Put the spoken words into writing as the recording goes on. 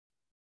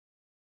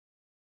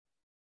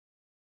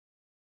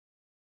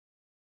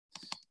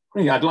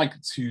Great. I'd like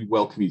to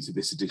welcome you to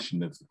this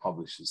edition of the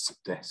Publisher's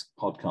Desk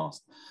podcast.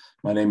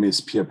 My name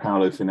is Pier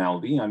Paolo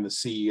Finaldi. I'm the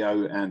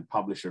CEO and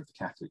publisher of the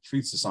Catholic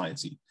Truth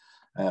Society,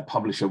 a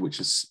publisher which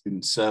has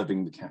been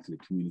serving the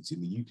Catholic community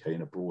in the UK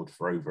and abroad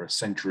for over a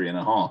century and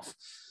a half.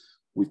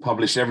 We've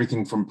published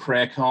everything from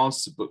prayer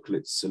cards to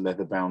booklets to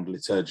leather-bound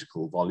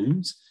liturgical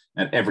volumes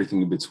and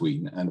everything in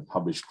between, and have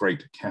published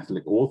great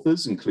Catholic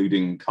authors,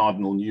 including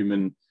Cardinal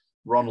Newman,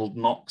 Ronald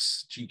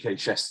Knox, G.K.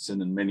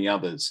 Chesterton, and many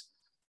others.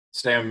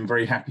 Today, I'm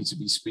very happy to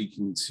be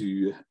speaking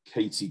to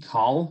Katy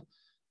Carl,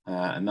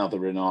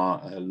 another in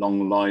our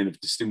long line of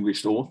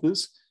distinguished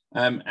authors,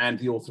 and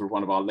the author of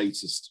one of our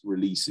latest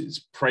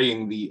releases,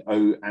 Praying the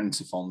O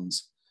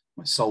Antiphons,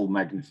 My Soul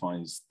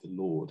Magnifies the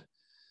Lord.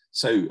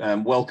 So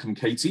welcome,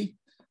 Katy.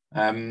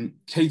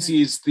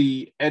 Katy is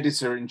the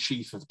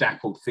editor-in-chief of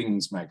Dappled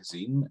Things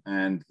magazine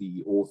and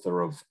the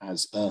author of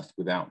As Earth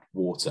Without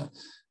Water,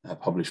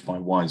 published by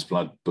Wise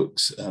Blood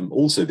Books.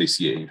 Also this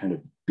year, you've had a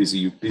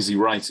busy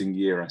writing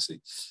year, I see.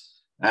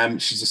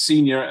 She's a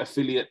senior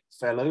affiliate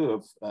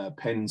fellow of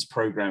Penn's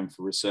Programme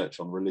for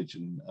Research on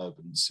Religion,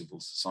 Urban Civil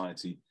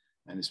Society,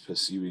 and is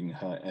pursuing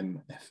her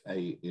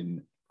MFA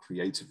in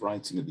creative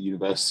writing at the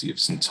University of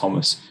St.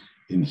 Thomas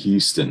in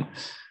Houston.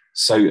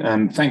 So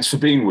thanks for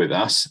being with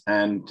us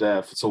and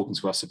for talking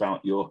to us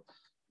about your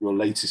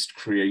latest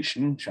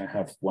creation, which I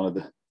have one of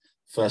the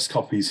first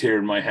copies here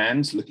in my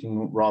hands,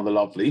 looking rather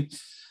lovely.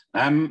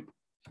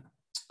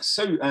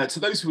 So to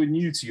those who are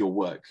new to your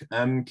work,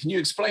 can you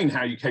explain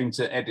how you came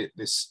to edit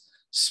this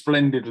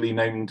splendidly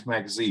named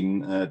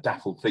magazine,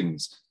 Dappled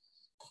Things?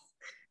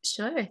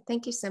 Sure.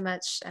 Thank you so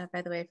much,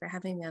 by the way, for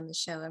having me on the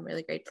show. I'm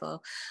really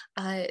grateful.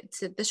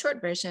 To the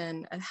short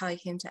version of how I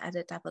came to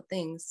edit Dappled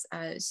Things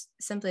is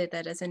simply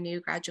that as a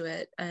new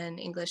graduate in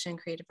English and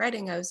creative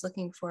writing, I was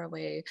looking for a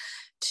way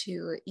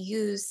to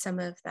use some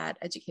of that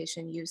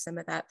education, use some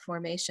of that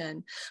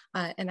formation.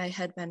 And I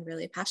had been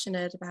really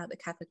passionate about the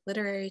Catholic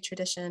literary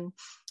tradition,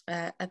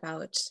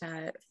 about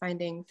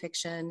finding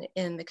fiction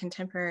in the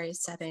contemporary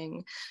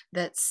setting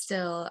that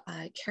still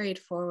carried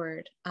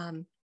forward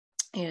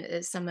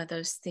some of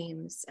those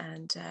themes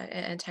and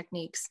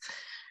techniques,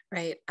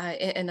 right,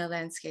 in a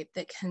landscape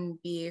that can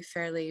be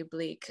fairly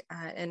bleak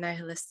and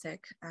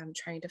nihilistic,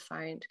 trying to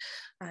find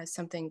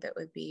something that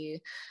would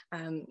be,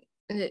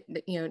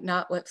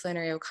 not what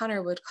Flannery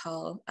O'Connor would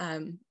call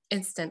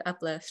instant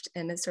uplift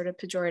in a sort of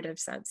pejorative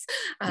sense,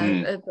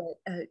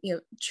 but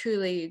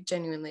truly,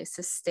 genuinely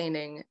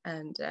sustaining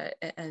and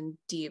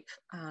deep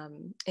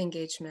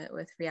engagement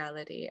with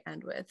reality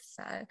and with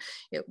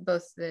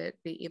both the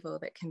evil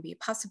that can be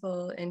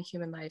possible in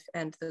human life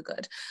and the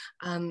good.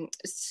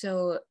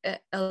 So a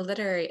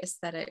literary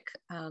aesthetic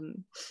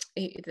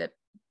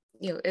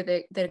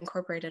that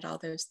incorporated all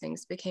those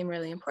things became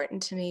really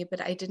important to me,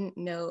 but I didn't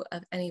know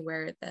of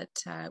anywhere that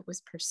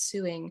was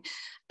pursuing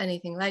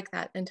anything like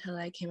that until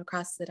I came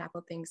across the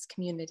Dappled Things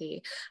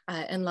community.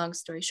 And long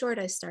story short,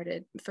 I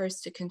started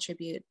first to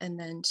contribute and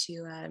then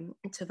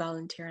to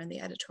volunteer on the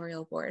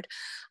editorial board.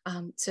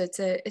 So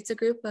it's a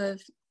group of,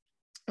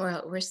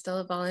 well, we're still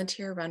a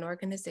volunteer-run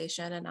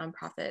organization, a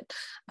nonprofit,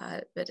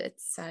 but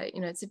it's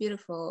a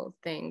beautiful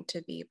thing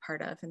to be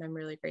part of, and I'm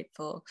really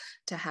grateful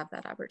to have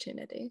that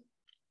opportunity.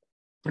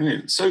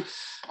 Brilliant. So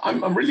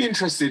I'm really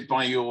interested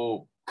by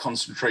your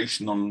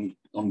concentration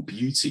on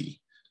beauty.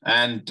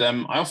 And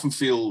I often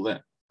feel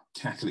that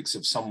Catholics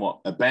have somewhat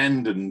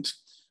abandoned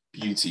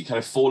beauty, kind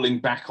of falling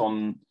back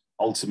on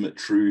ultimate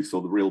truth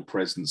or the real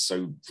presence.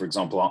 So, for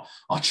example,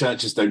 our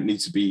churches don't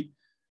need to be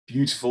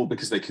beautiful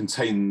because they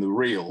contain the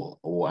real,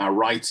 or our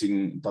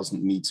writing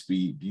doesn't need to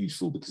be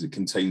beautiful because it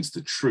contains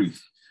the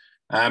truth.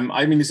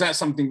 I mean, is that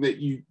something that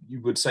you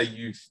would say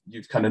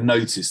you've kind of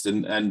noticed,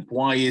 and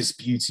why is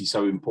beauty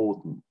so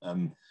important?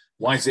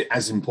 Why is it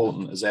as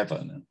important as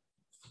ever now?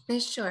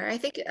 Sure. I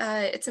think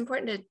it's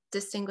important to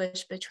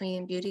distinguish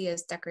between beauty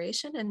as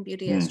decoration and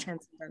beauty as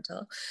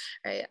transcendental,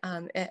 right?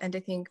 And I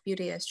think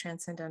beauty as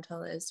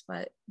transcendental is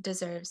what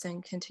deserves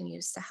and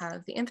continues to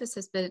have the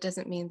emphasis, but it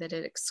doesn't mean that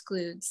it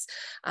excludes,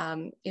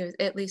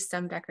 at least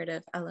some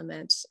decorative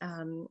element.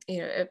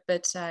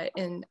 But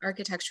in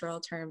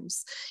architectural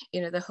terms,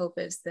 the hope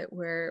is that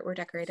we're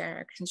decorating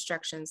our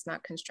constructions,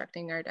 not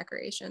constructing our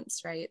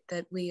decorations, right?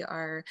 That we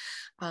are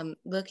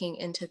looking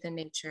into the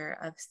nature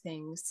of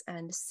things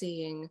and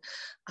seeing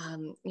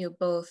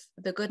both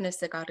the goodness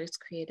that God has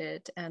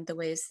created and the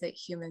ways that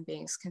human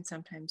beings can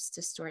sometimes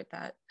distort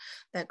that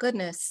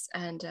goodness,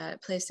 and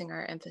placing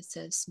our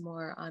emphasis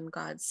more on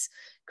God's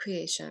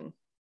creation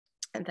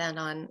and then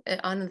on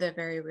the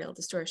very real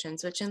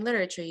distortions, which in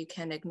literature you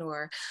can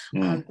ignore,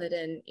 but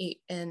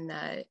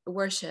in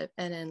worship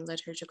and in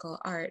liturgical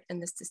art,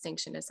 and this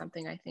distinction is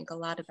something I think a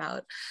lot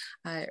about,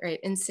 right?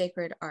 In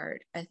sacred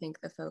art, I think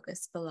the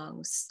focus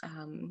belongs,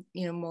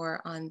 more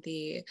on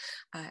the,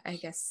 I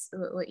guess,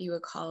 what you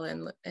would call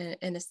in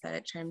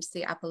aesthetic terms,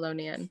 the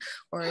Apollonian,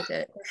 or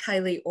the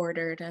highly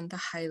ordered and the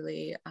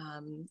highly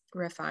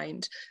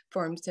refined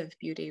forms of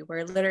beauty,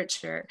 where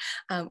literature,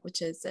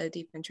 which is a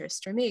deep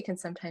interest for me, can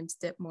sometimes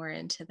dip more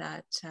into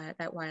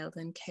that wild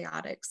and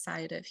chaotic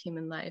side of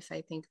human life,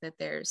 I think that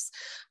there's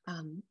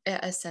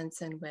a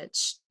sense in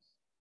which,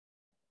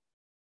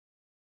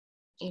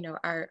 you know,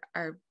 our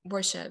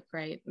worship,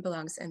 right,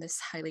 belongs in this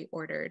highly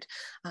ordered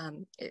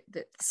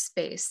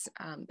space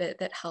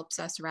that helps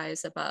us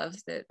rise above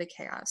the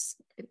chaos.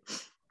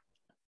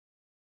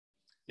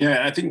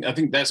 Yeah, I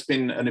think that's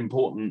been an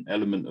important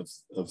element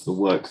of the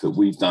work that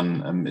we've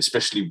done,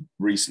 especially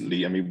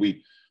recently. I mean,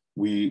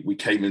 we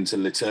came into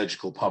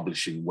liturgical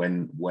publishing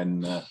when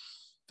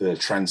the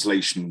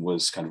translation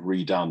was kind of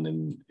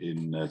redone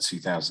in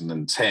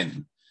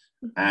 2010,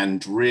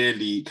 and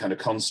really kind of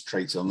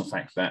concentrated on the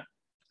fact that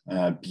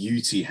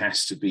beauty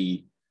has to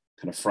be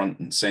kind of front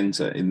and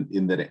center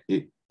in that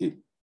it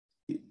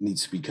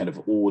needs to be kind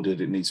of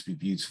ordered, it needs to be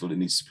beautiful, it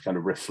needs to kind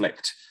of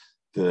reflect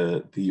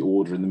the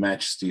order and the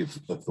majesty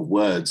of the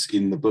words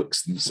in the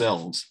books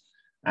themselves.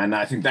 And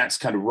I think that's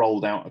kind of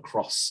rolled out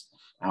across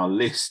our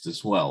list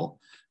as well.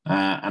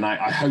 And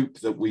I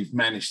hope that we've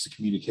managed to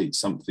communicate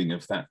something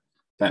of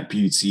that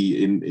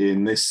beauty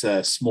in this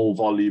small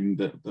volume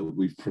that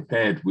we've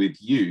prepared with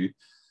you.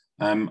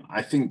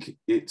 I think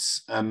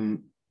it's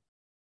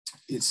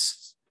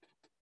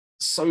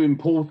so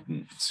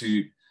important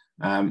to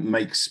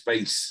make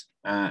space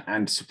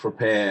and to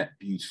prepare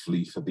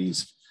beautifully for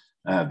these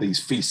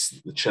feasts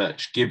that the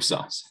church gives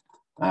us,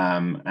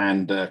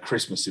 and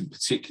Christmas in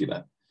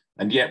particular.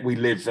 And yet we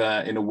live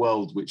in a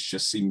world which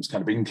just seems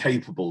kind of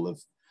incapable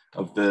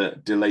of the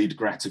delayed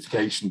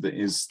gratification that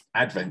is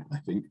Advent, I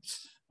think.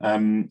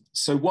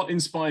 So what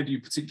inspired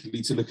you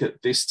particularly to look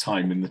at this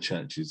time in the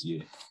church's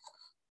year?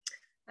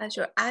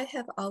 Sure. I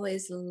have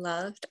always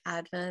loved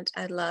Advent.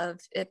 I love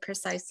it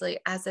precisely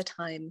as a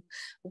time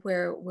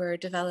where we're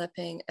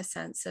developing a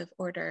sense of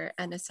order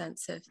and a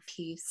sense of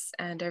peace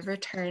and a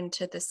return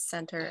to the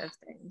center of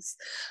things,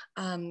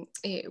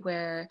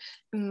 where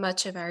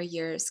much of our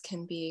years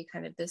can be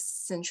kind of this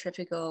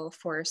centrifugal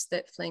force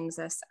that flings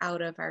us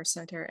out of our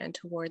center and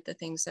toward the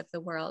things of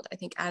the world. I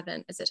think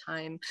Advent is a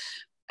time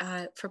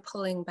for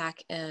pulling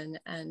back in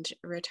and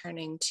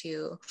returning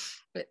to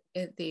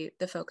the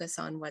focus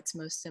on what's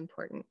most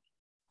important.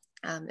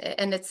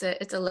 And it's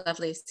a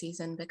lovely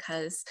season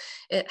because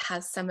it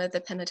has some of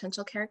the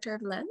penitential character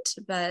of Lent,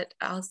 but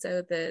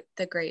also the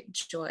great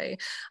joy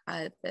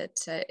that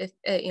if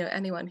you know,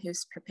 anyone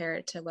who's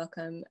prepared to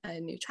welcome a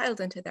new child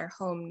into their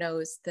home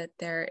knows that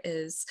there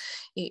is,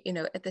 you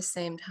know, at the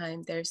same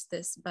time there's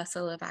this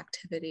bustle of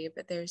activity,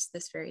 but there's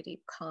this very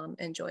deep calm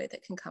and joy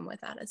that can come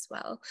with that as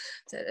well.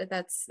 So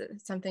that's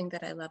something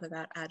that I love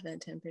about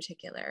Advent in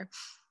particular.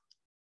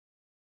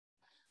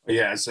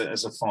 Yeah, as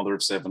a father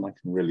of 7, I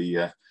can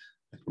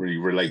really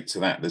relate to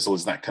that. There's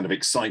always that kind of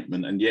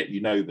excitement, and yet you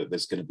know that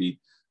there's going to be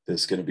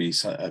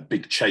a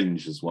big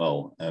change as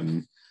well.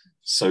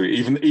 So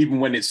even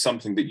when it's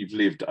something that you've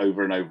lived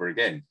over and over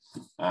again,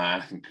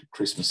 I think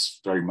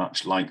Christmas very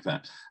much like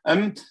that.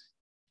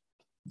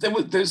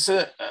 There's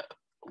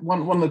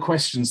one of the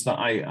questions that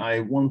I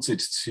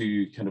wanted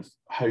to kind of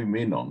home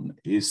in on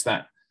is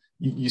that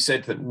you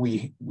said that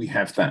we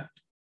have that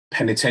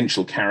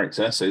penitential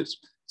character, so it's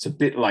a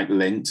bit like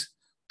Lent,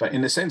 but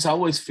in a sense, I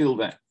always feel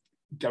that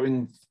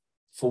going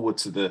forward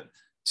to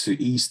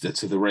Easter,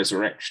 to the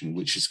resurrection,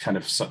 which is kind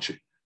of such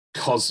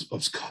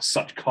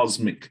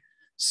cosmic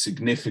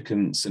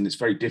significance, and it's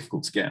very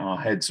difficult to get our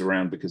heads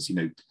around because, you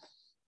know,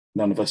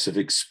 none of us have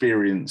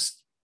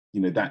experienced,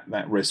 you know,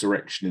 that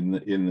resurrection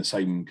in the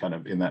same kind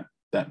of, in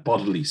that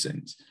bodily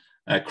sense.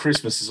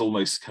 Christmas is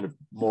almost kind of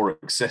more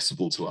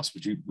accessible to us.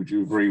 Would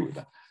you agree with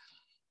that?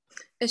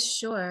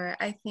 Sure.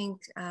 I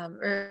think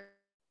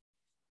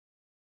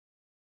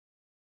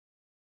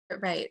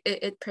right.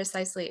 It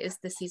precisely is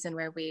the season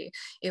where we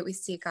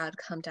see God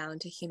come down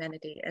to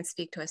humanity and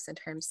speak to us in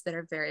terms that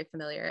are very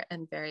familiar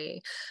and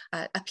very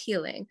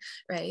appealing,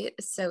 right?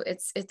 So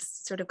it's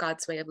sort of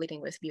God's way of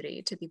leading with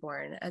beauty to be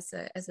born as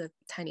a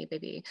tiny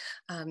baby.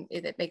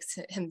 It makes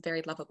him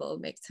very lovable,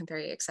 makes him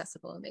very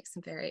accessible, makes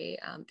him very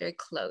very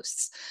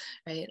close,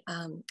 right?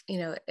 You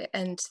know,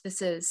 and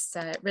this is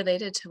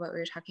related to what we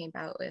were talking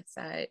about with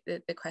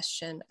the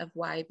question of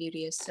why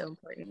beauty is so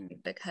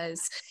important,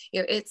 because,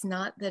 you know, it's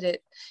not that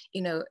it,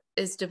 you know,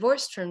 is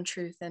divorced from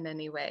truth in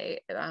any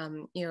way,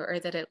 you know, or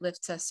that it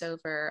lifts us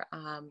over,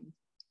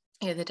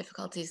 you know, the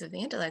difficulties of the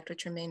intellect,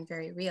 which remain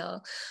very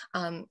real,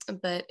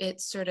 but it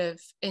sort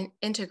of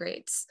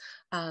integrates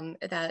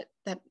that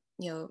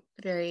you know,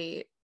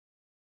 very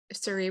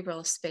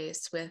cerebral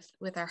space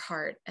with our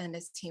heart, and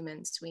as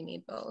humans, we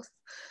need both.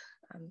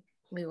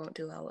 We won't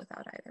do well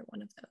without either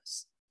one of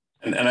those.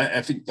 And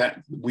I think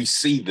that we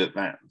see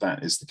that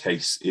is the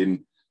case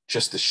in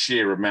just the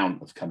sheer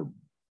amount of kind of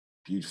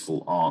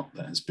beautiful art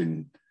that has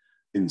been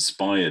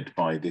inspired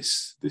by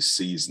this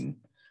season.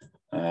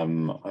 I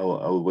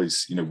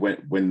always, you know,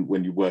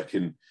 when you work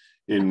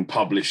in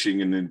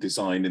publishing and in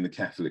design in the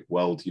Catholic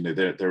world, you know,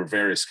 there are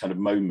various kind of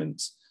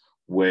moments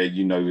where,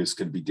 you know, it's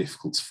going to be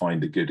difficult to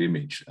find a good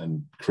image,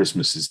 and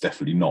Christmas is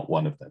definitely not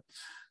one of them.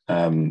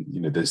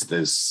 You know,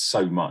 there's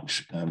so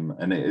much,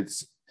 and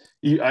it's,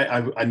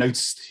 I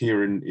noticed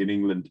here in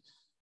England,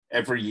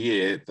 every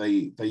year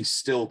they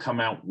still come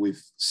out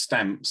with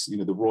stamps. You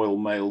know, the Royal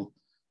Mail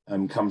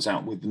comes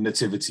out with the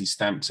nativity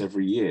stamps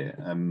every year,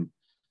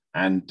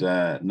 and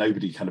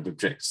nobody kind of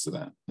objects to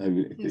that. No,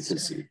 because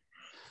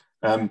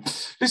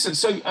listen.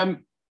 So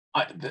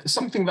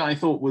something that I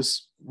thought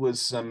was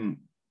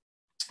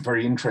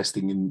very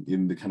interesting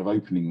in the kind of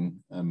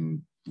opening,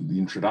 the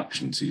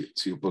introduction to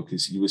your book,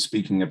 is you were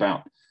speaking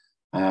about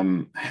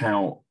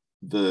how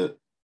the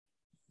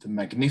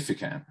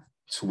Magnificat,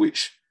 to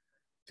which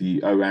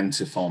the O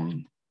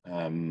Antiphon,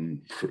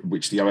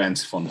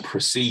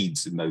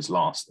 precedes in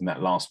that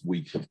last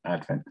week of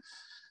Advent,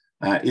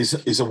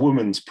 is a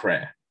woman's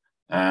prayer,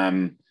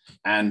 and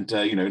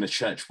you know, in a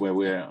church where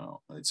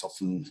which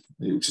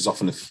is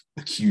often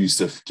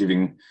accused of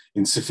giving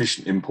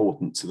insufficient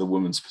importance to the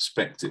woman's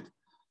perspective.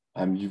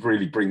 You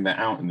really bring that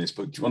out in this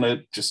book. Do you want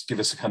to just give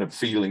us a kind of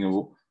feeling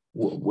of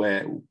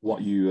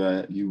what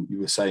you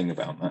were saying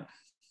about that?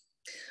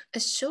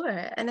 Sure,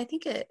 and I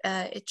think it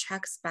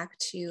tracks back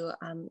to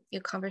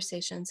your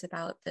conversations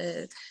about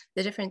the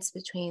difference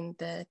between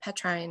the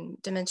Petrine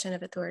dimension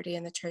of authority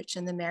in the church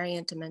and the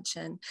Marian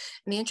dimension.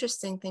 And the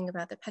interesting thing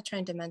about the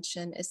Petrine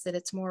dimension is that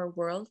it's more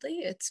worldly.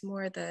 It's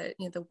more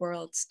the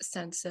world's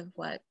sense of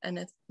what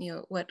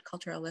what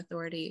cultural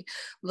authority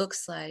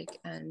looks like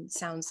and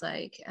sounds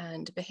like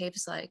and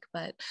behaves like.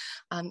 But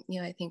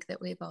I think that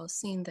we've all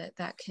seen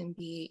that can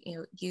be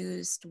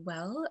used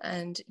well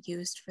and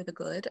used for the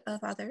good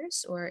of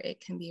others, or it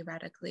can be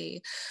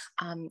radically,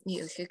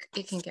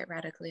 it can get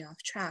radically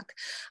off track.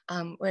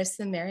 Whereas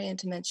the Marian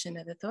dimension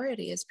of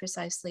authority is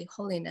precisely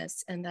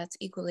holiness, and that's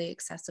equally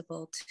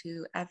accessible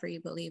to every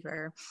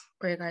believer,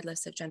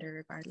 regardless of gender,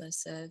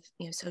 regardless of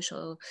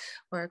social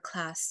or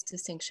class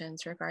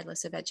distinctions,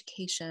 regardless of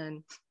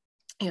education,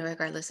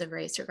 regardless of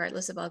race,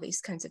 regardless of all these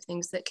kinds of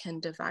things that can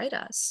divide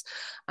us.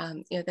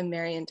 The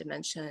Marian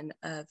dimension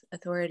of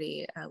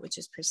authority, which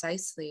is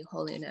precisely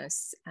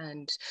holiness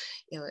and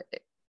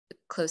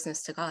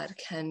closeness to God,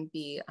 can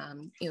be,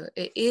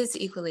 it is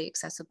equally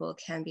accessible,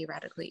 can be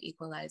radically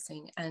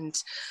equalizing,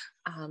 and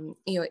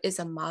is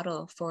a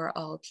model for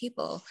all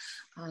people,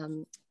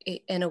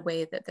 in a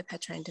way that the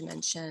Petrine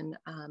dimension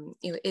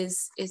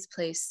is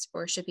placed,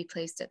 or should be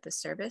placed, at the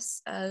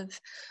service of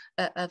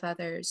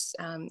others.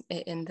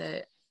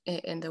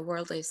 In the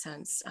worldly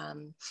sense,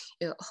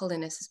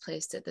 holiness is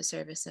placed at the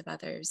service of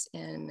others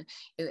in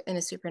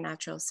a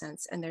supernatural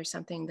sense. And there's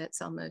something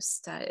that's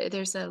almost,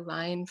 there's a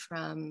line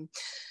from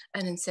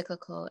an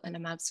encyclical, and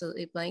I'm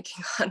absolutely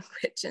blanking on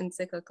which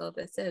encyclical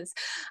this is,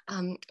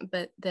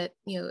 but that,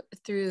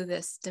 through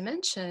this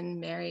dimension,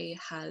 Mary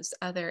has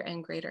other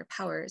and greater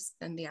powers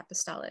than the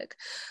apostolic.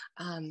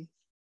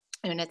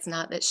 And it's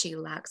not that she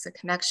lacks a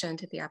connection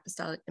to the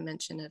apostolic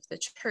dimension of the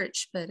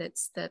church, but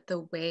it's that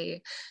the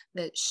way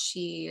that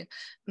she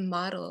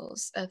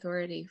models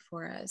authority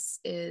for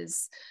us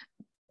is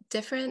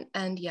different,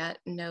 and yet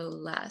no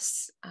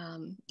less,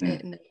 no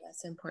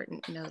less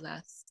important, no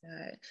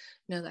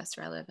less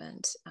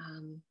relevant.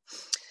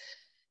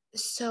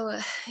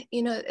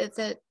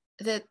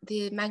 That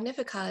the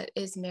Magnificat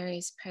is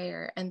Mary's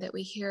prayer, and that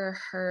we hear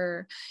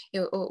her,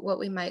 what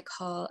we might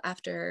call,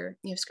 after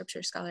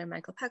scripture scholar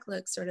Michael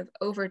Pecklick, sort of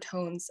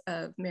overtones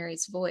of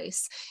Mary's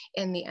voice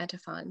in the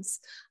antiphons.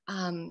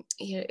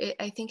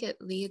 I think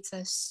it leads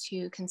us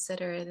to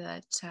consider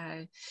that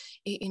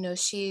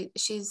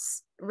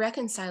she's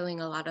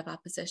reconciling a lot of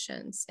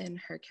oppositions in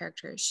her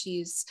character.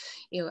 She's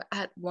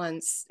at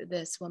once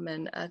this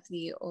woman of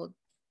the old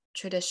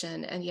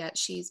tradition, and yet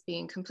she's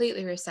being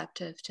completely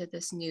receptive to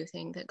this new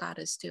thing that God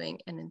is doing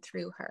in and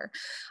through her.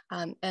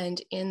 And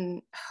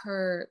in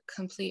her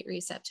complete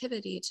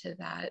receptivity to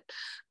that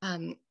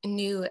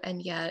new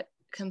and yet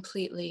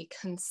completely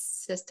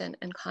consistent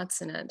and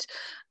consonant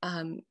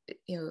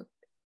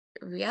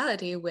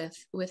reality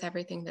with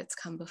everything that's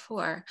come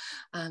before,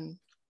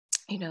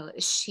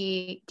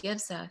 she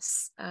gives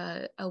us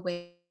a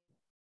way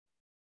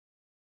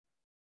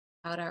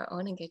about our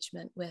own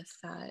engagement with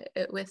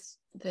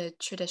the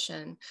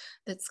tradition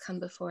that's come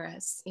before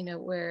us.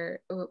 We're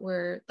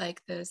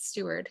like the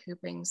steward who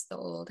brings the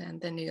old and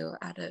the new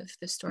out of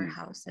the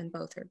storehouse, and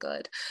both are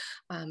good.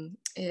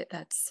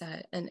 That's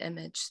an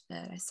image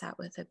that I sat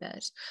with a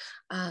bit,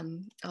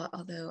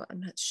 although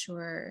I'm not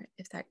sure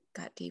if that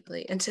got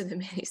deeply into the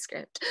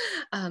manuscript.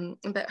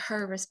 But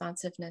her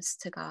responsiveness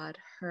to God,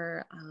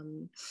 her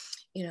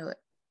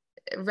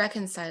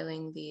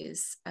reconciling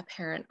these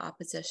apparent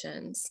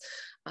oppositions,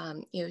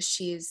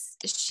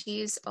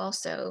 she's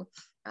also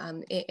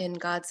in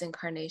God's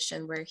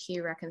incarnation, where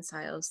he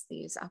reconciles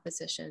these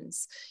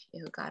oppositions,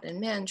 God and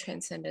man,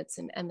 transcendence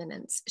and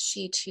eminence.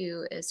 She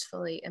too is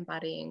fully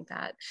embodying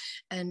that.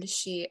 And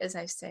she, as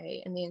I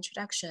say in the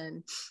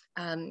introduction,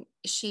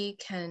 she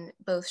can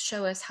both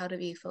show us how to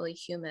be fully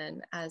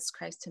human, as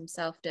Christ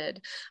himself did,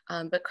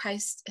 but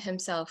Christ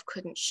himself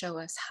couldn't show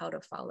us how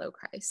to follow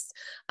Christ.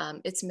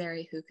 It's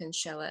Mary who can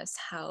show us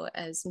how,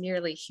 as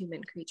merely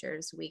human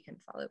creatures, we can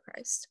follow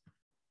Christ.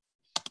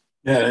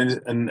 Yeah,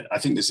 and I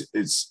think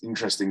it's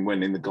interesting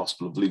when in the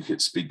Gospel of Luke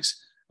it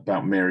speaks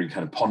about Mary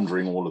kind of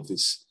pondering all of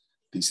this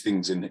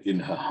things in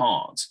her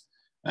heart.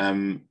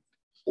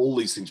 All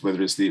these things,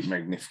 whether it's the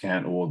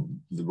Magnificat or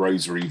the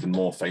Rosary, even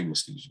more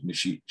famously,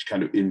 she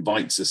kind of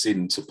invites us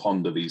in to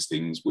ponder these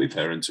things with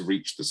her and to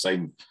reach the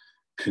same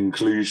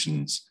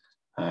conclusions.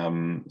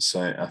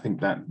 So I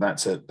think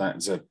that's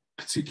a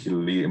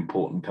particularly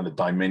important kind of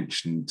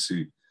dimension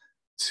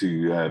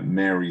to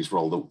Mary's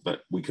role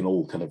that we can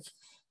all kind of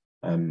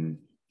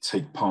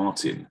take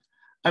part in.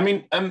 I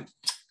mean,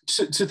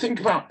 to think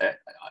about.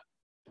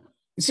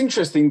 It's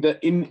interesting that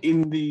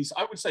in these,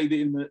 I would say that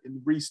in the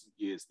recent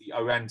years, the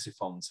O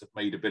Antiphons have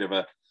made a bit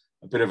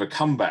of a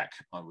comeback,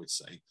 I would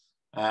say.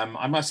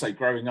 I must say,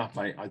 growing up,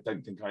 I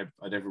don't think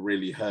I'd ever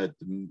really heard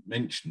them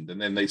mentioned,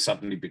 and then they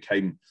suddenly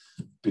became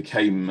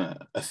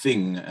a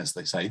thing, as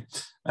they say.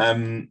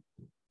 And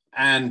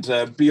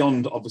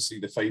beyond, obviously,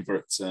 the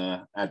favourite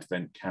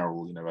Advent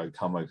carol, you know, O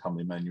Come,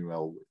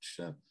 Emmanuel,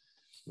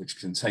 which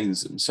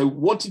contains them. So,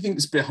 what do you think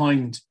is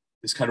behind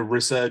this kind of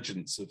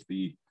resurgence of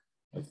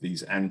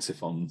these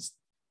antiphons?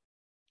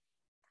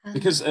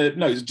 Because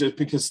no, just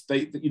because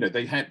they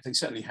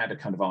certainly had a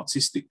kind of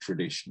artistic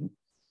tradition,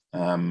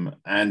 and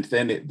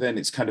then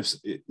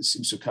it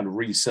seems to have kind of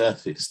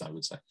resurfaced, I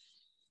would say.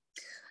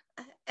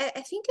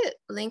 I think it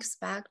links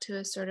back to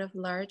a sort of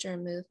larger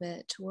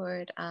movement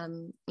toward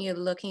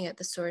looking at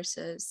the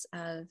sources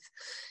of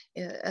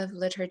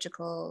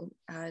liturgical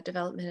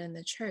development in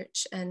the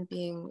church, and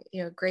being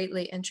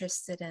greatly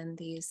interested in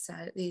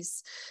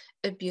these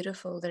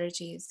beautiful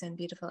liturgies and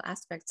beautiful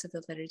aspects of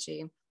the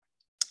liturgy,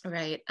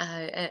 right?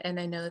 And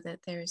I know that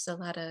there's a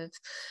lot of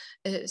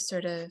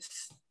sort of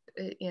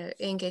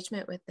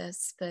engagement with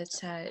this, but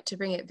to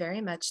bring it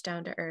very much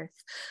down to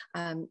earth,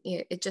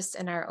 it just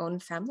in our own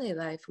family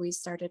life, we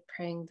started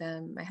praying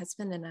them, my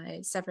husband and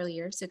I, several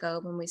years ago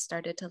when we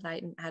started to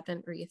light an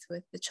Advent wreath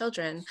with the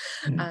children.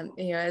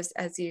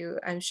 As you,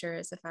 I'm sure,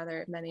 as a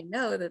father of many,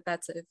 know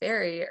that's a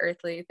very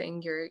earthly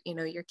thing. You're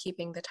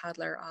keeping the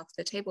toddler off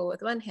the table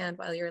with one hand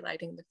while you're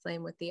lighting the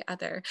flame with the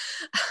other.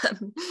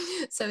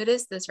 So it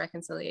is this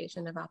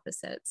reconciliation of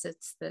opposites.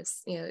 It's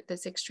this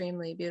this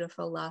extremely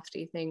beautiful,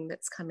 lofty thing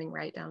that's coming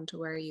right down to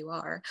where you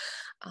are.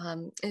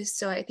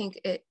 So I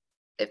think it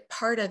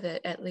part of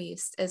it, at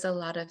least, is a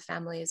lot of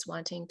families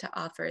wanting to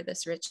offer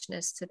this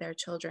richness to their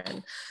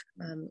children,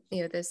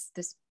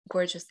 this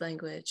gorgeous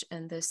language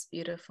and this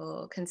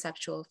beautiful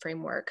conceptual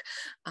framework.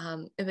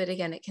 But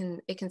again,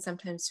 it can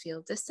sometimes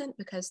feel distant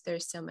because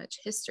there's so much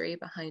history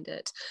behind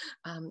it.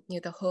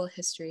 The whole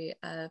history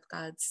of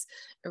God's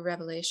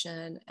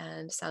revelation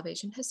and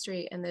salvation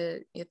history, and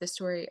the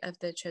story of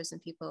the chosen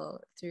people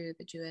through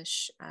the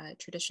Jewish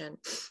tradition.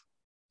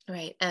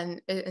 Right,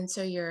 and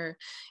so you're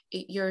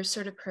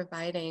sort of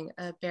providing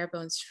a bare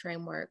bones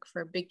framework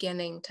for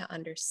beginning to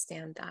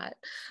understand that,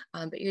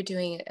 but you're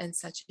doing it in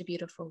such a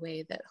beautiful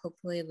way that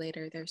hopefully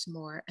later there's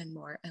more and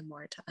more and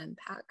more to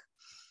unpack.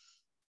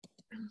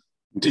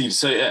 Indeed.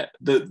 So yeah,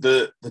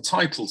 the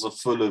titles are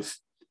full of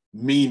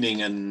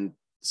meaning and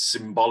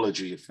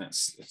symbology, if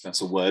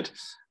that's a word.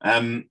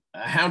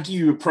 How do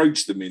you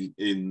approach them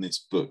in this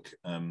book?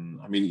 I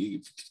mean,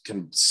 you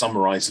can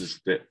summarize a little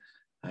bit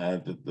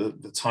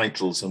the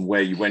titles and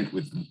where you went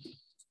with them.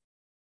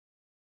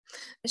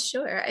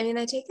 Sure. I mean,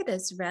 I take it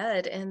as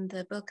read in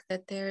the book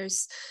that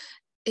there's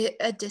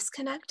a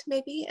disconnect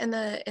maybe in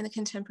the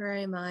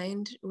contemporary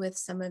mind with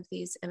some of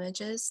these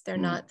images. They're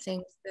not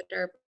things that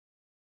are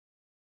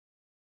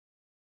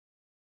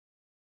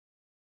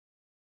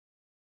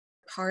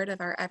part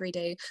of our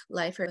everyday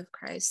life of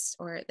Christ,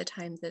 or at the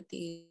time that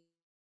these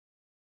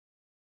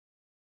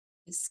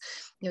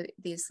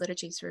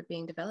liturgies were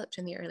being developed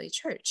in the early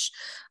church.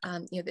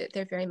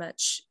 They're very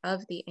much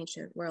of the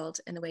ancient world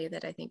in a way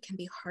that I think can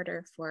be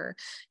harder for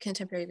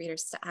contemporary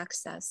readers to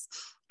access.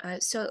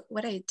 So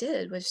what I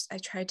did was I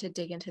tried to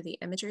dig into the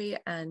imagery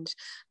and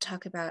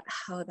talk about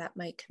how that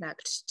might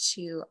connect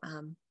to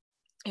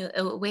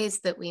ways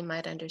that we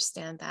might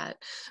understand that,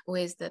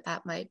 ways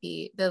that might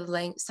be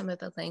some of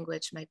the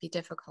language might be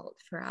difficult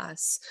for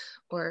us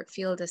or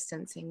feel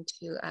distancing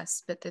to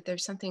us, but that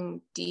there's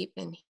something deep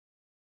in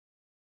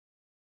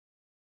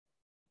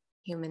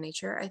human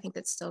nature, I think,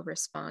 that still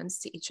responds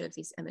to each of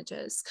these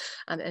images.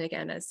 And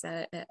again, as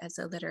a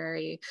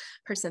literary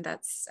person,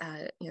 that's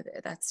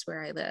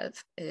where I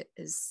live. It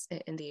is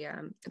in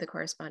the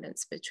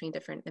correspondence between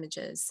different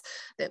images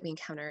that we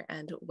encounter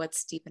and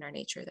what's deep in our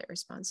nature that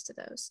responds to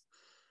those.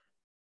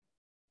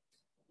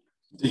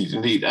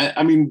 Indeed.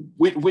 I mean,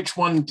 which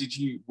one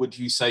would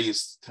you say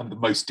is kind of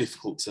the most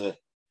difficult to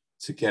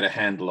get a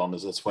handle on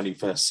as a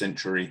 21st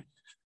century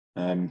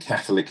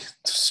Catholic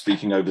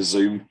speaking over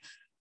Zoom?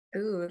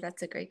 Ooh,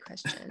 that's a great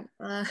question.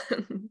 I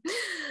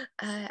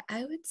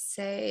would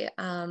say,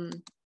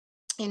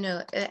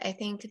 I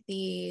think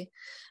the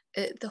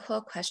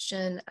whole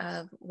question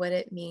of what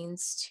it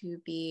means to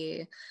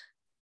be,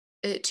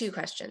 two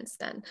questions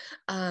then.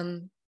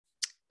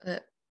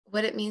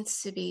 What it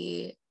means to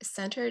be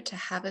centered, to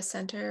have a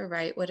center,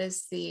 right?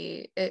 What's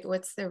the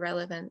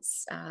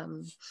relevance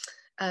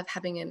of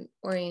having an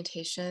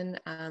orientation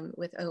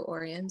with O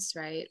Oriens,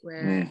 right?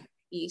 Where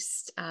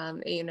East,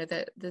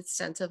 the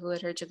sense of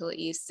liturgical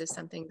East is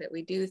something that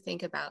we do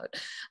think about,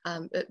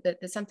 but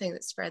it's something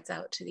that spreads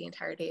out to the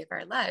entirety of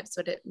our lives,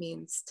 what it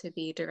means to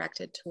be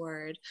directed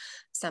toward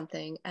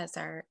something as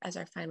our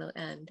final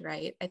end,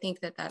 right? I think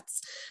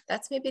that's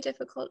maybe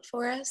difficult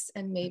for us,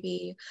 and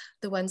maybe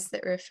the ones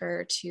that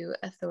refer to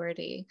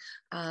authority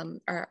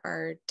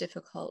are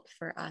difficult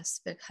for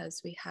us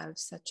because we have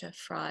such a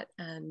fraught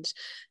and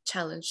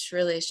challenged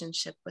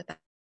relationship with that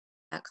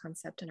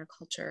concept in our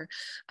culture,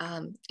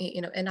 and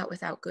not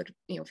without good,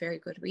 very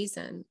good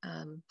reason.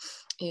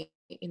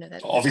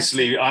 That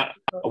obviously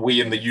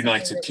we in the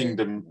United that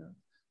Kingdom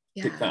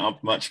pick that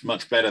up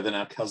much better than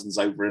our cousins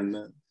over in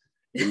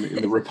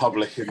the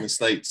Republic in the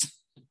States.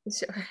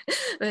 Sure.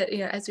 But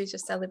as we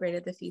just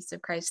celebrated the Feast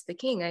of Christ the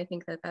King, I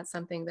think that that's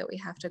something that we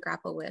have to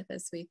grapple with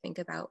as we think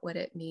about what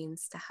it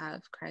means to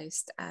have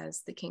Christ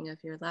as the King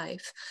of your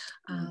life,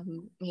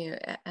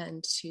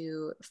 and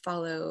to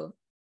follow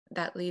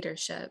that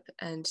leadership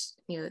and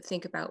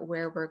think about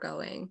where we're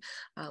going,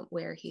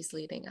 where he's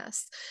leading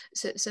us.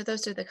 So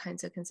those are the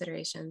kinds of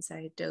considerations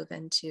I dove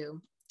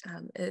into.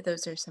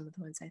 Those are some of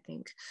the ones I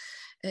think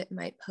it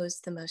might pose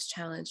the most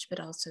challenge,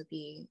 but also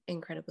be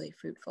incredibly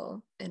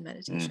fruitful in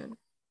meditation.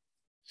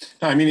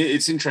 No, I mean,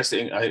 it's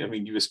interesting. I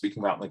mean, you were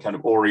speaking about the kind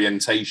of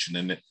orientation,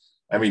 and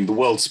the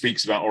world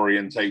speaks about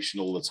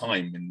orientation all the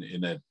time,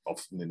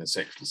 often in a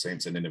sexual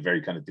sense and in a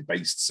very kind of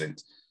debased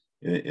sense,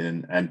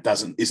 and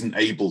isn't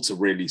able to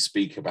really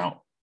speak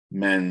about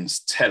man's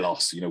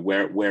telos,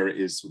 where it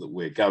is that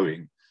we're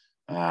going.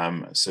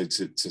 So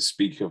to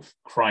speak of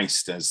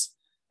Christ as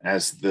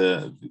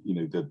the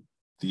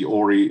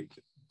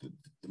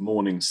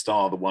morning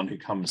star, the one who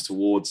comes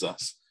towards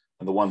us,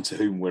 and the one to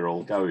whom we're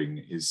all going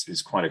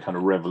is quite a kind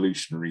of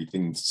revolutionary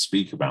thing to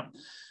speak about.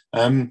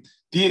 The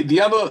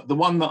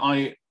one that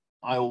I'm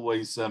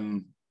always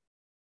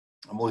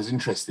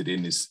interested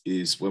in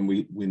is when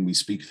we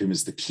speak of him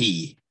as the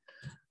key.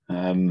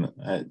 You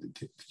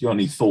got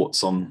any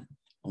thoughts on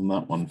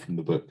that one from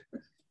the book?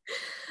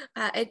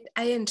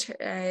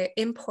 I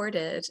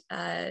imported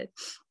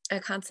a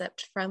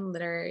concept from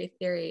literary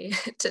theory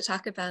to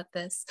talk about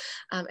this.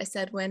 I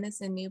said, when is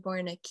a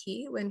newborn a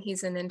key? When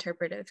he's an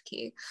interpretive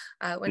key,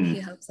 when he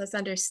helps us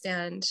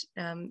understand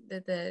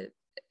the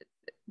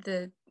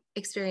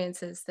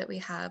experiences that we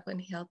have, when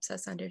he helps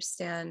us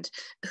understand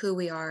who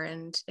we are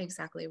and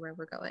exactly where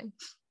we're going.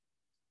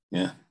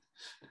 Yeah.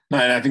 No,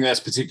 and I think that's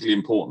particularly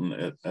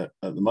important at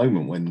the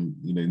moment when,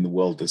 in the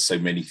world, there's so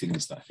many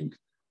things that I think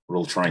we're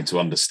all trying to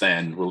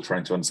understand. We're all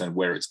trying to understand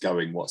where it's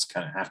going, what's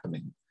kind of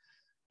happening.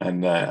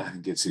 And I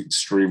think it's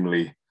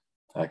extremely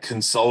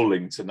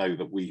consoling to know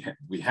that we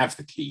have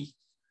the key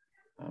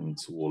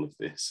to all of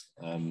this.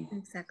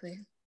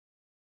 Exactly.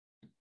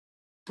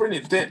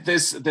 Brilliant.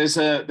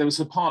 There was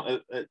a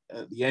part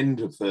at the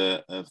end of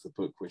the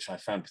book which I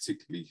found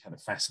particularly kind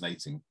of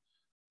fascinating,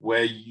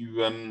 where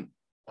you,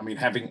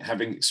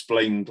 having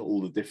explained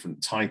all the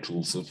different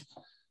titles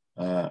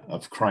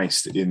of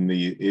Christ in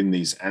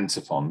these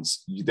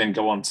antiphons, you then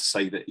go on to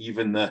say that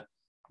even the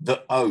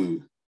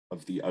O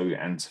of the O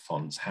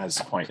Antiphons has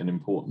quite an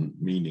important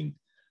meaning.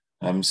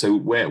 So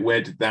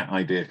where did that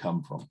idea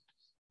come from?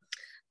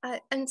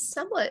 And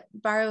somewhat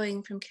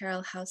borrowing from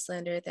Carol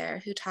Houselander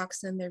there, who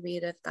talks in the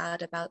Reed of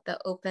God about the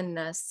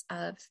openness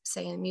of,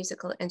 say, a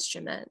musical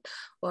instrument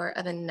or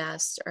of a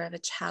nest or of a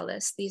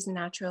chalice, these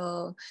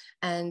natural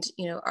and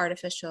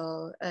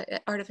artificial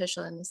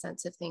in the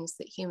sense of things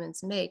that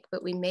humans make,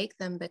 but we make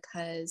them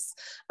because,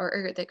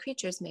 or that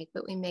creatures make,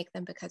 but we make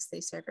them because they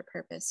serve a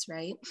purpose,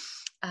 right?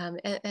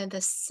 And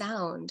the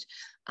sound,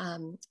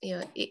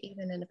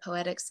 even in a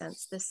poetic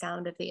sense, the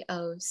sound of the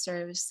O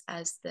serves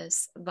as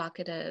this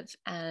vocative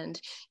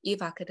and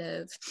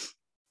evocative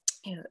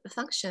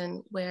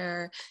function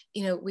where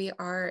we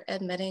are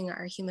admitting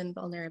our human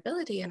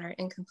vulnerability and our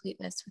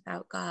incompleteness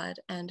without God,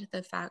 and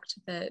the fact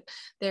that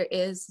there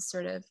is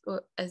sort of,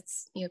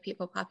 as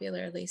people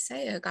popularly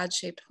say, a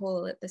God-shaped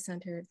hole at the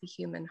center of the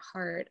human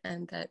heart,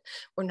 and that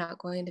we're not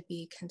going to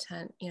be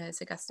content, as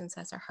Augustine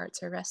says, our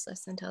hearts are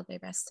restless until they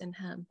rest in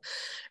him,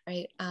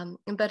 right?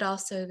 But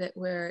also that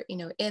we're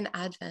in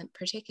Advent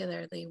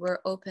particularly, we're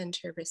open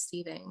to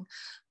receiving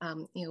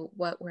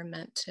what we're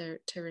meant to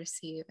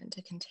receive and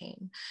to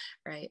contain,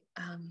 right?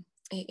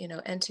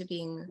 And to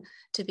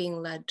being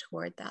led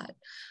toward that.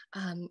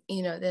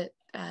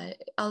 That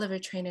Oliver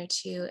Trainer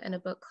too, in a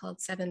book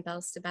called Seven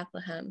Bells to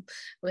Bethlehem,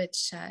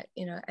 which I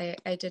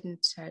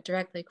didn't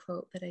directly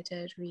quote, but I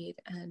did read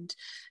and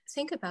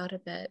think about a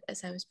bit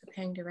as I was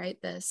preparing to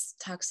write this,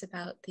 talks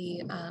about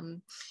the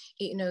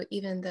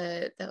even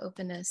the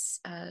openness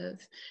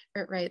of,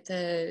 right,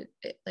 the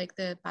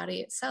body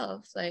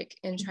itself, like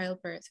in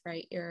childbirth,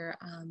 right? You're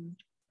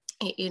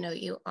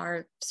you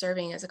are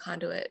serving as a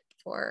conduit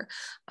for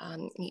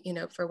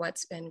for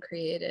what's been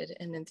created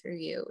in and through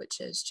you, which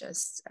is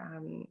just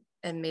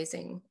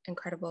amazing,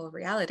 incredible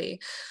reality.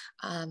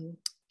 And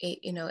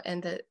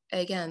that,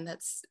 again,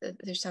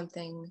 there's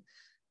something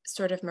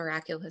sort of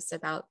miraculous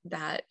about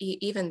that,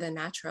 even the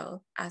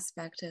natural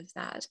aspect of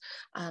that.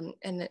 And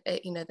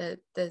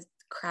the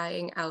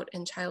crying out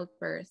in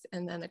childbirth,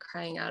 and then the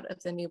crying out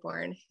of the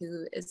newborn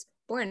who is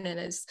born and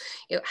is,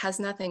 has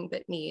nothing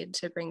but need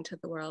to bring to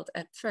the world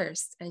at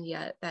first, and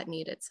yet that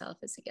need itself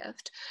is a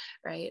gift,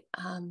 right?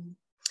 I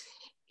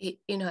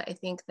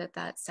think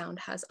that sound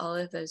has all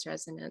of those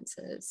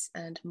resonances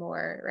and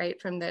more, right?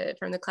 From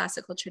the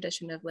classical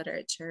tradition of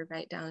literature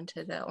right down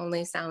to the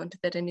only sound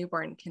that a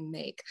newborn can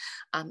make.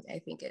 I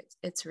think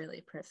it's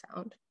really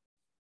profound.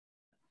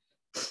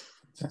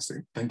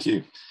 Fantastic, thank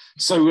you.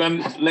 So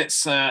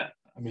let's.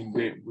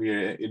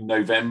 We're in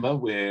November.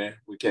 We're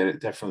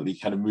definitely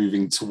kind of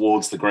moving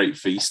towards the Great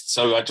Feast.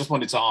 So I just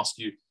wanted to ask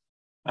you,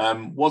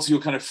 what's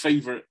your kind of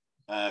favorite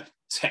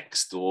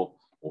text or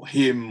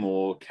hymn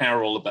or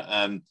carol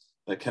about,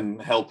 that can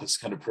help us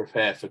kind of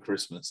prepare for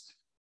Christmas?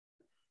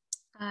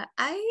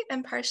 I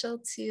am partial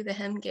to the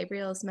hymn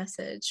Gabriel's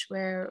Message,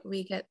 where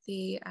we get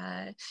the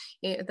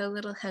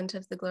little hint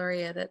of the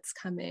Gloria that's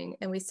coming,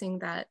 and we sing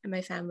that in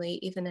my family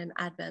even in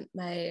Advent.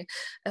 My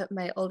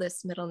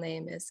oldest middle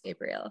name is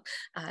Gabriel,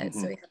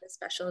 so we have a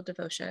special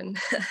devotion,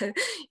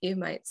 you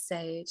might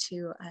say,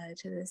 to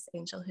this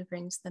angel who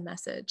brings the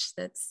message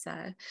that's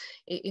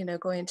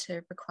going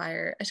to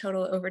require a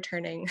total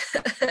overturning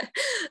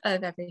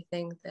of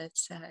everything that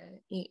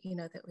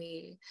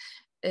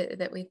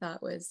that we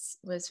thought was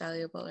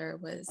valuable or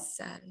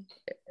was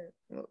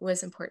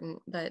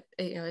important, but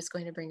it's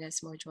going to bring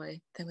us more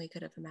joy than we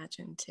could have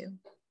imagined too.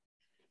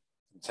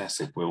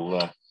 Fantastic.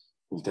 We'll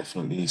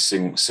definitely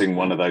sing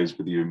one of those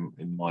with you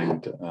in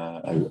mind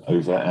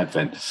over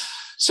Advent.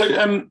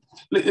 So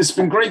it's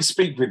been great to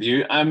speak with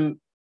you.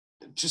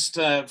 Just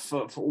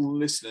for all the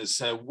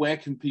listeners, where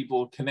can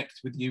people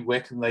connect with you? Where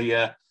can they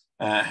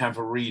have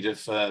a read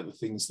of the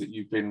things that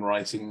you've been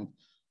writing?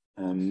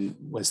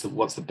 What's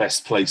the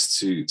best place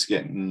to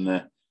get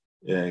and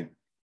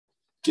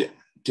get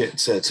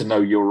to know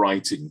your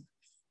writing?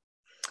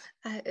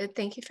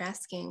 Thank you for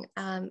asking.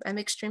 I'm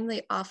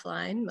extremely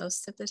offline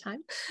most of the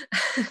time,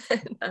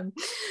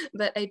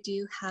 but I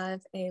do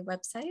have a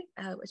website,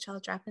 which I'll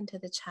drop into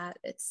the chat.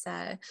 It's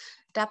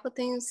Dappled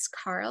Things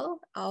Carl,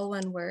 all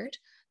one word,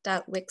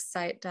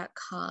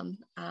 .wixsite.com,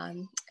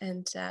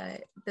 and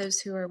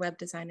those who are web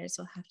designers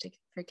will have to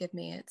forgive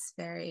me. It's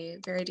very,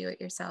 very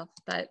do-it-yourself,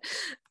 but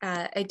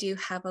I do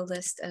have a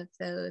list of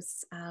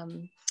those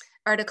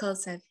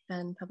articles I've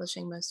been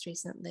publishing most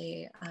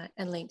recently,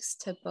 and links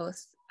to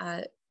both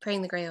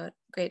Praying the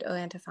Great O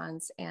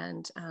Antiphons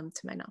and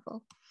to my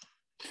novel.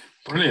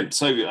 Brilliant.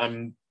 So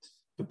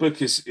the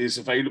book is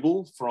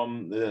available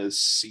from the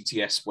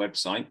CTS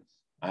website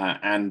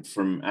and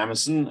from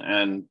Amazon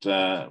and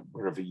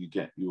wherever you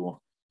get your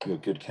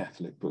good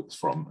Catholic books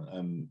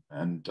from.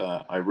 And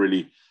I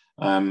really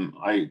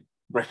I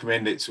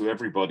recommend it to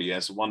everybody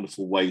as a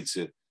wonderful way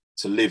to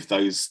live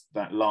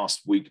that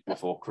last week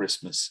before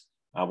Christmas,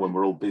 when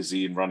we're all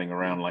busy and running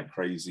around like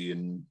crazy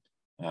and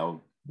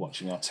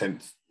watching our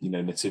 10th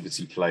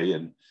nativity play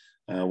and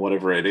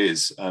whatever it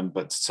is,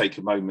 but to take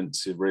a moment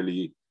to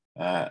really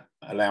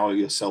allow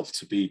yourself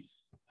to be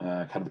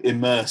kind of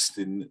immersed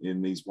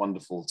in these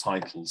wonderful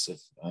titles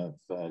of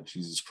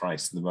Jesus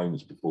Christ in the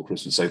moments before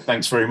Christmas. So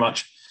thanks very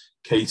much,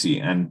 Katy,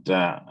 and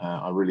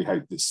I really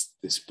hope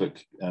this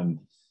book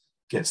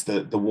gets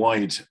the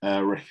wide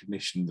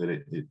recognition that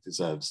it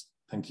deserves.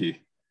 Thank you.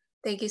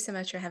 Thank you so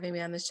much for having me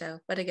on the show.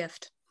 What a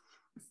gift.